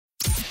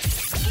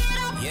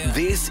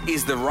This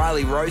is the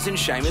Riley Rose and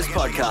Seamus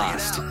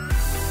podcast.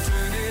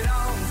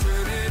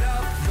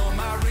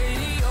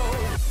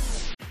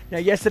 Now,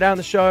 yesterday on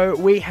the show,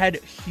 we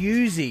had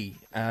Hughesy,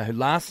 who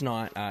last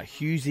night,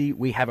 Hughesy,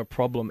 We Have a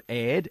Problem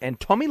aired, and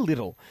Tommy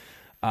Little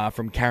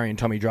from Carrie and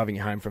Tommy Driving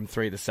You Home from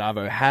 3 the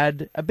Savo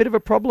had a bit of a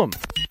problem.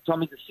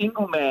 Tommy's a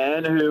single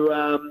man who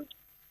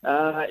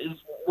is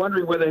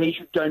wondering whether he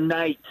should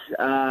donate his,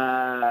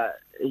 I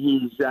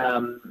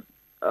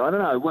don't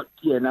know,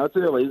 it's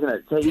early, isn't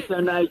it? So he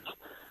donates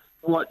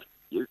what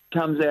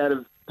comes out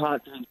of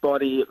parts of his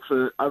body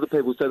for other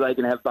people so they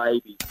can have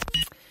babies.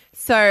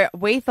 So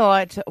we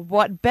thought,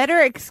 what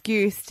better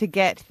excuse to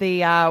get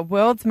the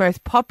world's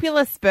most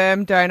popular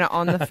sperm donor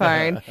on the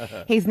phone.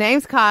 His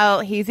name's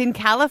Kyle. He's in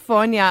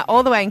California,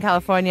 all the way in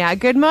California.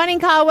 Good morning,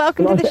 Kyle.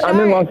 Welcome to the show.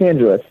 I'm in Los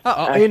Angeles.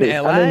 In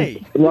LA.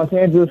 I'm in Los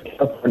Angeles,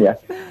 California.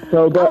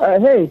 So,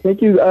 hey,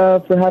 thank you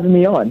for having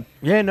me on.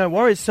 Yeah, no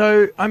worries.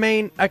 So, I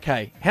mean,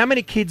 okay, how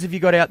many kids have you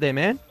got out there,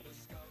 man?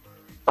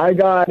 I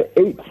got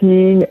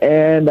 18,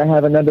 and I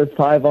have another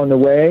 5 on the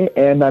way,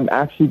 and I'm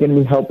actually going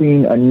to be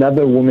helping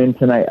another woman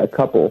tonight, a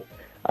couple.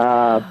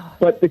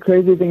 But the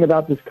crazy thing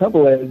about this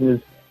couple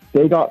is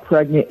they got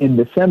pregnant in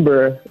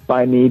December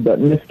by me, but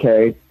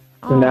miscarried.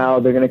 So now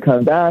they're going to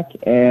come back,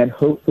 and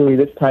hopefully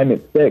this time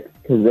it's fixed,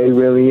 because they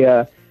really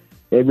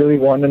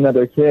want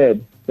another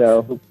kid.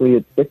 So hopefully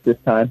it's fixed this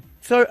time.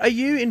 So are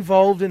you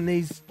involved in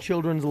these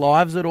children's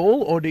lives at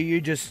all, or do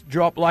you just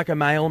drop like a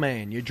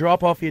mailman? You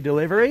drop off your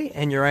delivery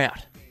and you're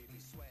out?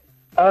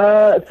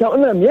 Some of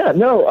them, yeah.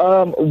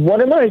 No,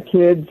 one of my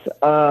kids,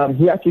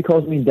 he actually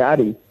calls me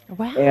daddy.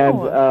 Wow.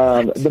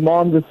 And the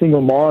mom's a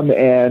single mom,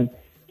 and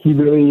she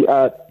really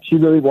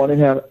wanted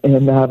him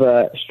to have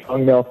a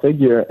strong male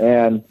figure.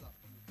 And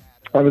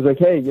I was like,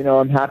 hey,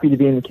 I'm happy to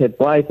be in the kid's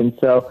life. And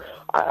so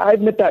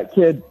I've met that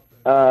kid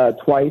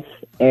twice,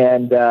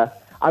 and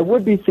I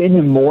would be seeing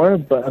him more,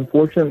 but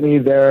unfortunately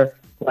they're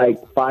like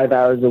 5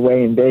 hours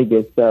away in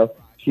Vegas, so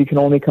she can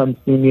only come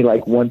see me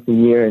like once a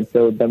year, and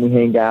so then we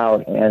hang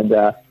out, and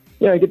I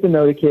get to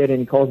know the kid, and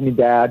he calls me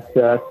dad,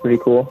 so that's pretty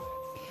cool.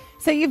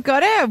 So you've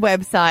got a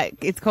website,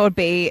 it's called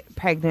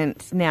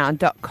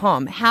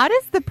bepregnantnow.com. How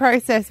does the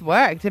process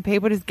work? Do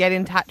people just get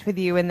in touch with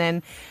you and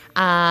then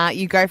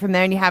you go from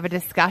there and you have a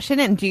discussion,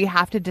 and do you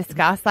have to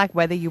discuss like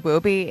whether you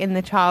will be in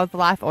the child's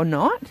life or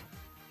not?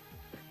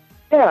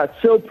 Yeah,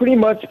 so pretty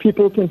much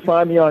people can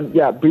find me on,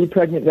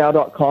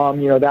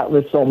 bepregnantnow.com. That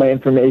lists all my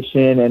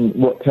information and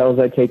what pills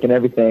I take and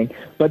everything.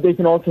 But they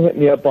can also hit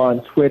me up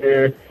on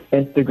Twitter,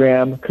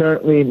 Instagram.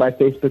 Currently, my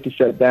Facebook is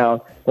shut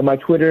down. But my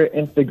Twitter,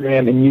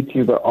 Instagram, and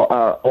YouTube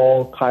are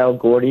all Kyle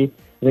Gordy.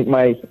 I think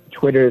my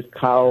Twitter is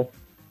Kyle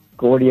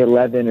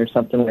Gordy11 or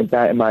something like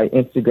that. And my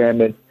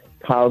Instagram is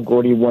Kyle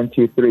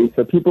Gordy123.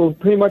 So people,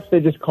 pretty much, they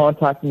just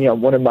contact me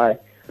on one of my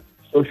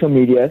social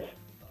medias.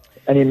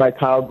 Any of my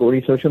Kyle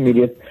Gordy social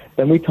media.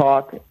 Then we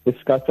talk,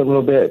 discuss a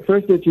little bit.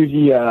 First, it's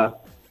usually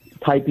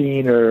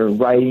typing or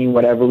writing,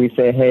 whatever. We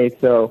say, hey,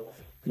 so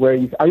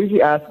I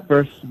usually ask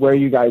first, where are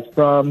you guys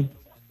from?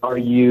 Are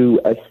you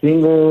a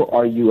single?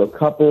 Are you a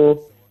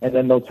couple? And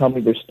then they'll tell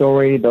me their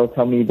story. They'll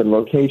tell me the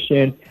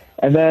location.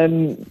 And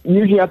then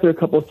usually after a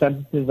couple of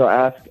sentences, I'll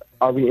ask,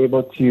 are we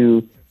able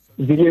to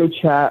video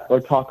chat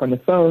or talk on the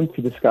phone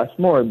to discuss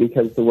more,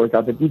 because to work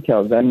out the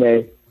details. Then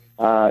they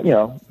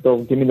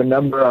they'll give me the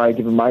number, I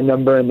give them my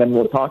number, and then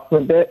we'll talk for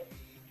a bit.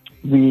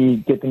 We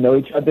get to know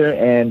each other,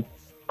 and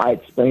I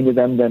explain to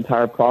them the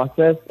entire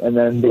process, and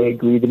then they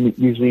agree to meet.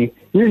 Usually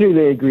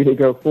they agree to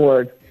go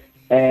forward,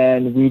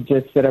 and we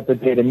just set up a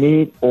day to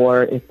meet,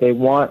 or if they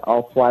want,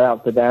 I'll fly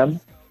out to them,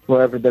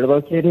 wherever they're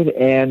located,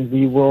 and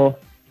we will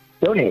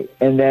donate.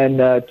 And then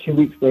 2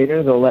 weeks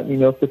later, they'll let me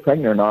know if they're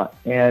pregnant or not.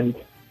 And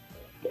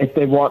if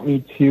they want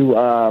me to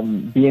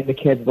be in the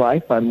kid's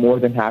life, I'm more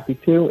than happy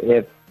to.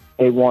 If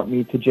they want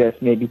me to just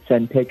maybe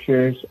send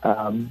pictures,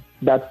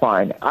 that's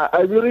fine.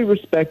 I really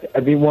respect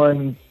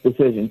everyone's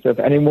decision. So if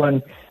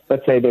anyone,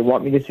 let's say they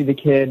want me to see the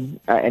kid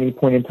at any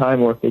point in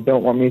time, or if they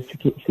don't want me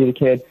to see the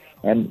kid,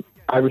 and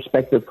I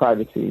respect their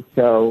privacy.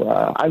 So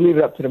I leave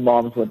it up to the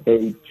moms what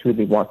they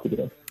truly want to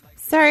do.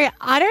 So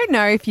I don't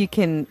know if you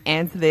can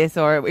answer this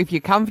or if you're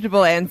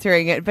comfortable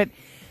answering it, but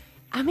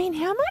I mean,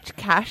 how much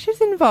cash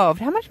is involved?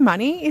 How much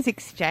money is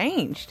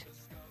exchanged?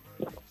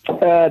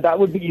 That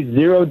would be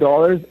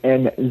 $0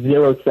 and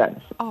 0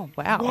 cents. Oh,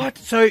 wow. What?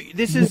 So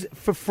this is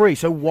for free.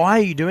 So why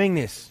are you doing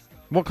this?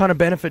 What kind of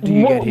benefit do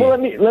you get here? Well,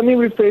 let me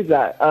rephrase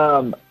that.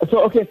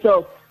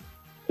 So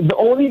the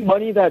only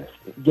money that's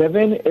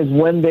given is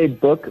when they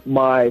book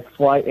my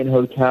flight and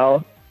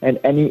hotel and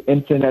any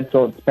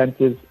incidental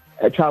expenses,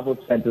 travel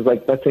expenses,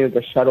 like let's say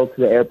the shuttle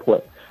to the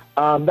airport.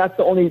 That's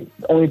the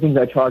only things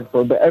I charge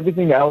for, but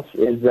everything else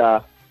is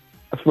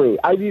free.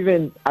 I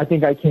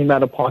think I came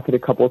out of pocket a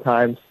couple of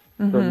times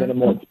for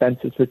minimal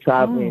expenses for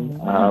traveling.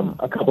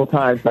 A couple of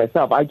times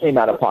myself. I came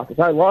out of pocket.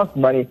 So I lost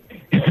money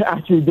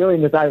actually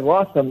doing this. I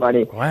lost some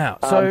money. Wow.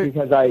 So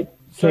because I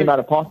came out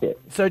of pocket.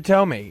 So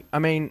tell me, I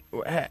mean,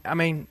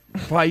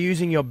 by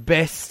using your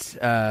best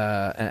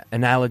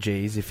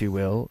analogies, if you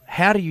will,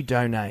 how do you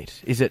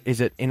donate? Is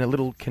it in a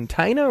little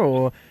container,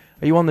 or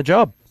are you on the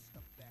job?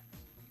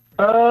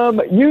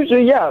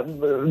 Usually, yeah.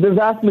 The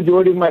vast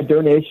majority of my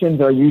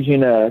donations are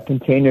using a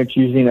container. It's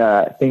using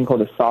a thing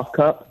called a soft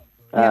cup.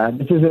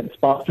 This isn't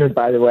sponsored,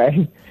 by the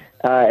way.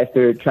 If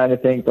they're trying to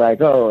think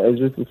like, oh, is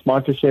this a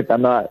sponsorship?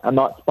 I'm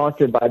not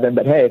sponsored by them,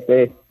 but hey,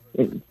 if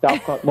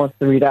Soft Cup wants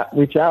to reach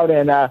out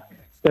and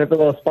set up a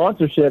little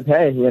sponsorship,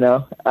 hey, you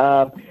know.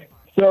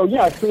 So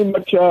yeah, pretty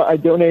much I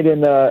donate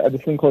in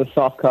this thing called a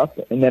soft cup,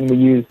 and then we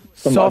use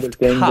some Soft other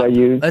things cup. I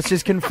use. Let's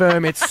just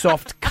confirm it's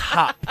soft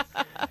cup,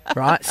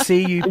 right?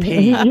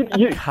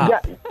 C-U-P.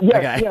 Cup.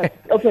 Yeah.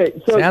 Okay.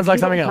 So sounds like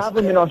something else. Have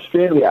them in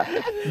Australia.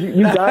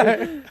 You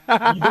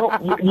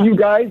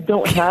guys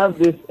don't have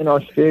this in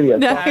Australia.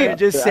 No. It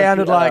just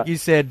sounded like you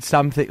said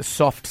something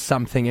soft,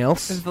 something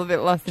else. It's a little bit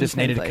lost. Just in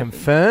needed to translation.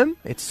 confirm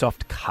it's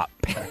soft cup.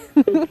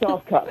 It's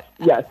soft cups.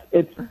 Yes,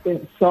 it's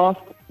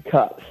soft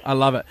cups. I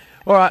love it.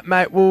 All right,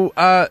 mate. Well,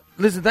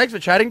 listen, thanks for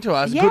chatting to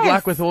us. Yes. Good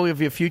luck with all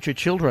of your future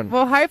children.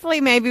 Well, hopefully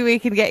maybe we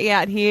can get you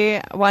out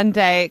here one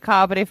day,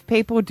 Kyle. But if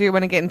people do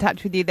want to get in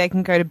touch with you, they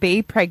can go to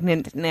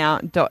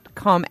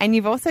bepregnantnow.com. And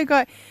you've also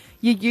got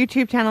your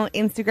YouTube channel,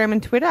 Instagram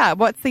and Twitter.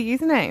 What's the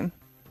username?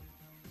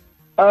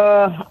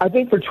 I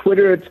think for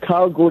Twitter it's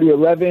Kyle Gordy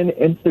 11.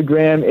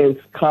 Instagram is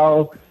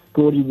Kyle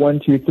Gordy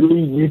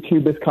 123.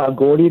 YouTube is Kyle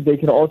Gordy. They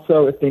can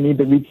also, if they need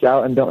to reach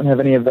out and don't have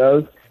any of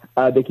those,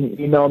 they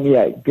can email me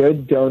at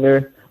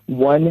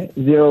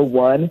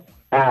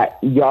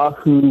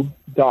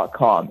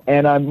gooddonor101@yahoo.com.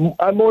 And I'm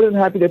more than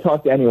happy to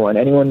talk to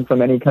anyone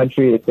from any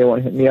country. If they want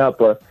to hit me up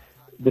or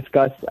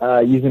discuss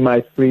using my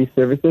free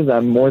services,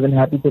 I'm more than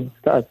happy to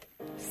discuss.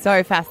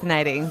 So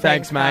fascinating.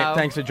 Thanks, mate. Kyle.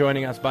 Thanks for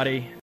joining us,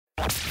 buddy.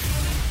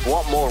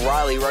 Want more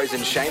Riley, Rose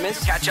and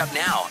Seamus? Catch up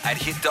now at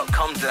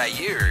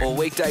hit.com.au or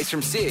weekdays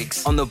from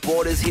 6 on the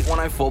Borders Hit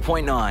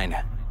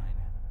 104.9.